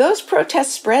 Those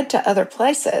protests spread to other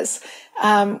places,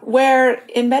 where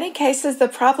in many cases the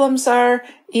problems are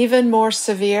even more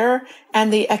severe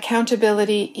and the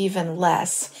accountability even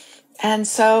less. And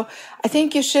so I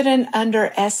think you shouldn't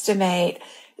underestimate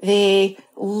the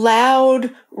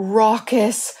loud,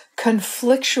 raucous,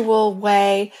 conflictual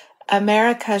way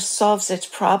America solves its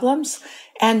problems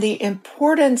and the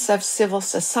importance of civil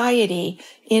society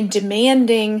in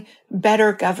demanding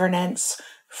better governance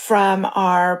from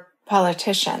our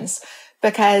politicians,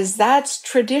 because that's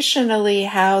traditionally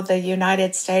how the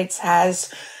United States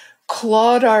has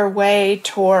clawed our way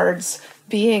towards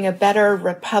being a better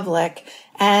republic.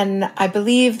 And I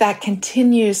believe that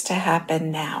continues to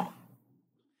happen now.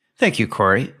 Thank you,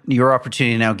 Kori. Your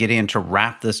opportunity now, Gideon, to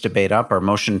wrap this debate up. Our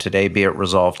motion today, be it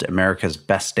resolved, America's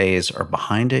best days are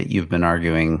behind it. You've been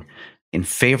arguing in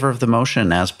favor of the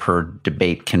motion. As per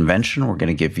debate convention, we're going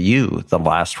to give you the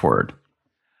last word.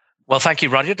 Well, thank you,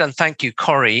 Rudyard, and thank you,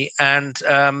 Kori. And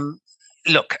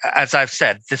look, as I've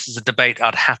said, this is a debate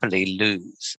I'd happily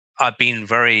lose. I've been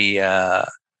very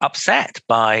upset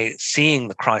by seeing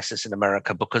the crisis in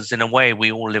America because, in a way,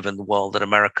 we all live in the world that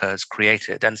America has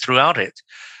created. And throughout it,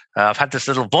 I've had this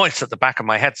little voice at the back of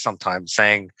my head sometimes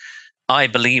saying, I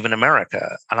believe in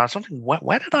America. And I was wondering,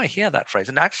 where did I hear that phrase?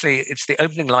 And actually, it's the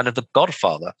opening line of The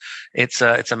Godfather. It's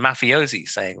a mafiosi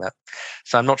saying that.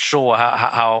 So I'm not sure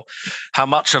how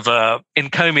much of a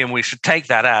encomium we should take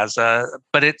that as.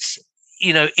 But it's,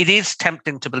 it is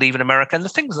tempting to believe in America. And the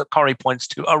things that Kori points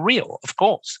to are real, of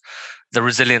course. The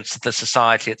resilience of the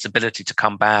society, its ability to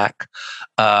come back,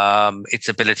 its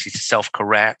ability to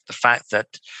self-correct, the fact that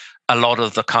a lot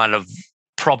of the kind of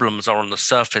problems are on the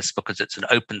surface because it's an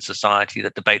open society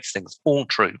that debates things, all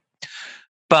true.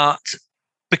 But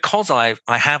because I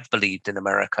have believed in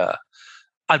America,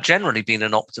 I've generally been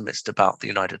an optimist about the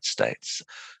United States.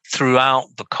 Throughout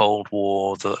the Cold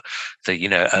War,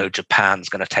 Japan's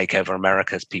going to take over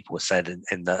America, as people were said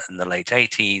in the late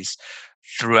 80s.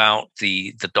 Throughout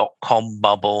the dot-com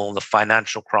bubble, the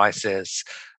financial crisis,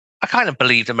 I kind of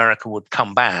believed America would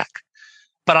come back.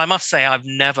 But I must say, I've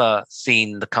never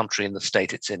seen the country in the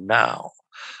state it's in now.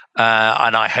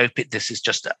 And I hope this is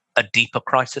just a deeper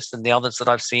crisis than the others that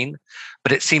I've seen.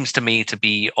 But it seems to me to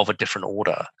be of a different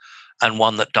order, and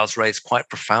one that does raise quite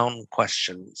profound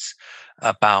questions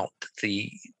about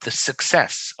the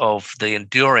success of the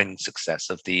enduring success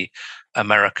of the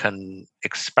American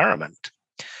experiment.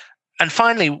 And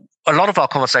finally, a lot of our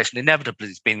conversation inevitably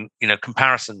has been,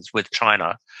 comparisons with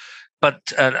China.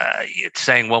 But it's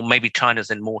saying, well, maybe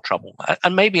China's in more trouble.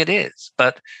 And maybe it is.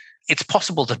 But it's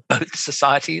possible that both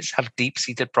societies have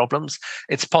deep-seated problems.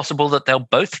 It's possible that they'll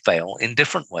both fail in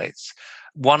different ways.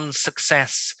 One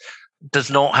success does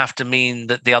not have to mean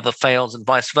that the other fails and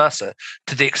vice versa.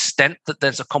 To the extent that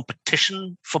there's a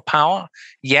competition for power,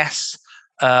 yes,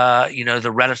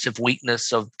 the relative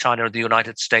weakness of China or the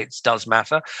United States does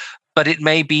matter. But it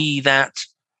may be that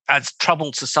as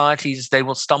troubled societies, they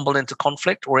will stumble into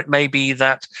conflict, or it may be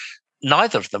that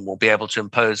neither of them will be able to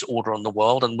impose order on the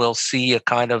world, and we'll see a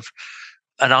kind of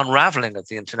an unraveling of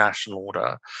the international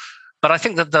order. But I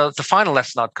think that the final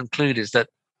lesson I'd conclude is that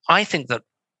I think that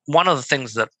one of the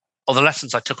things the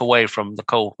lessons I took away from the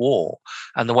Cold War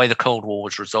and the way the Cold War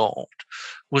was resolved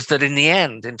was that in the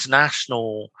end,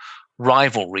 international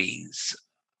rivalries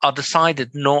are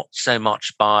decided not so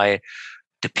much by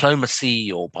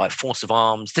diplomacy or by force of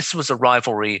arms. This was a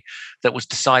rivalry that was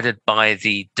decided by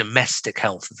the domestic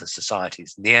health of the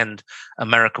societies. In the end,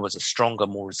 America was a stronger,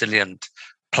 more resilient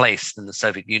place than the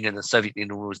Soviet Union. The Soviet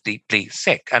Union was deeply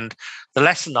sick. And the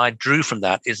lesson I drew from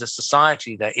that is a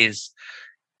society that is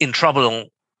in trouble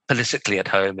politically at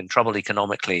home, in trouble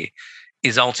economically,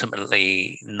 is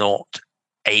ultimately not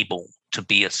able to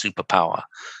be a superpower.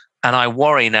 And I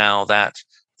worry now that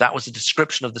that was a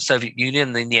description of the Soviet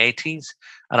Union in the 80s,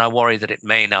 and I worry that it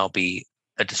may now be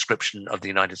a description of the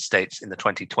United States in the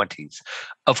 2020s.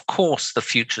 Of course, the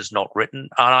future's not written,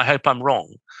 and I hope I'm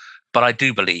wrong, but I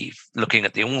do believe, looking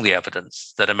at all the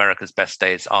evidence, that America's best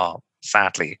days are,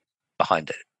 sadly,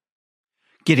 behind it.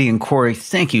 Gideon, Kori,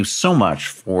 thank you so much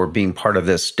for being part of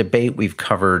this debate. We've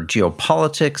covered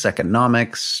geopolitics,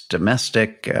 economics,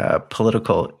 domestic,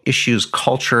 political issues,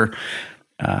 culture.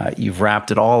 You've wrapped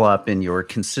it all up in your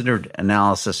considered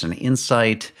analysis and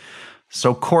insight.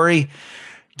 So, Kori,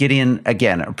 Gideon,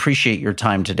 again, appreciate your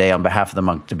time today on behalf of the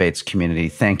Munk Debates community.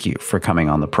 Thank you for coming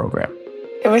on the program.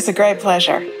 It was a great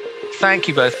pleasure. Thank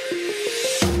you both.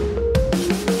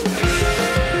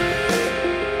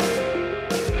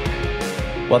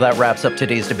 Well, that wraps up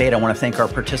today's debate. I want to thank our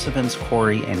participants,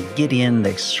 Kori and Gideon.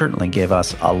 They certainly gave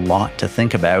us a lot to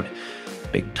think about.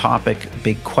 Big topic,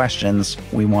 big questions.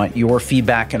 We want your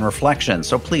feedback and reflection.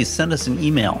 So please send us an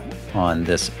email on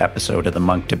this episode of the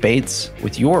Munk Debates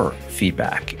with your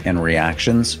feedback and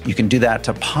reactions. You can do that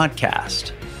to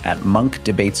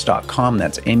podcast@munkdebates.com.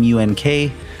 That's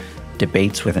MUNK,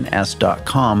 debates with an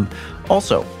S.com.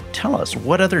 Also, tell us,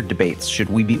 what other debates should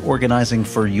we be organizing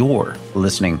for your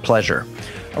listening pleasure?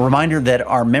 A reminder that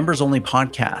our members-only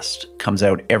podcast comes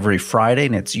out every Friday,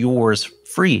 and it's yours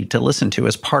free to listen to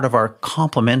as part of our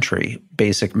complimentary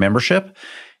basic membership.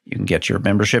 You can get your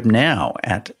membership now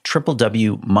at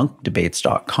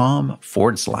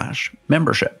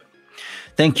www.munkdebates.com/membership.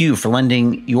 Thank you for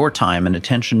lending your time and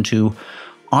attention to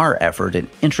our effort and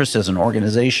interest as an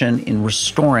organization in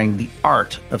restoring the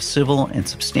art of civil and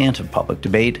substantive public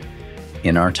debate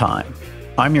in our time.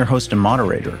 I'm your host and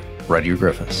moderator, Rudyard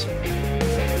Griffiths.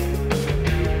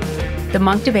 The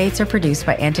Munk Debates are produced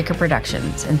by Antica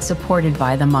Productions and supported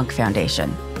by the Munk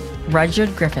Foundation.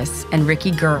 Rudyard Griffiths and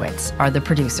Ricky Gerwitz are the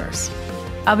producers.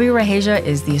 Abi Raheja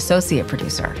is the associate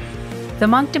producer. The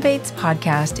Munk Debates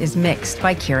podcast is mixed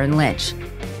by Kieran Lynch,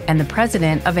 and the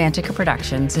president of Antica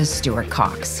Productions is Stuart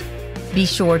Cox. Be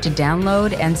sure to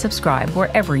download and subscribe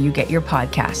wherever you get your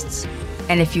podcasts.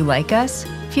 And if you like us,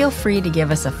 feel free to give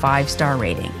us a 5-star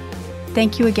rating.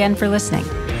 Thank you again for listening.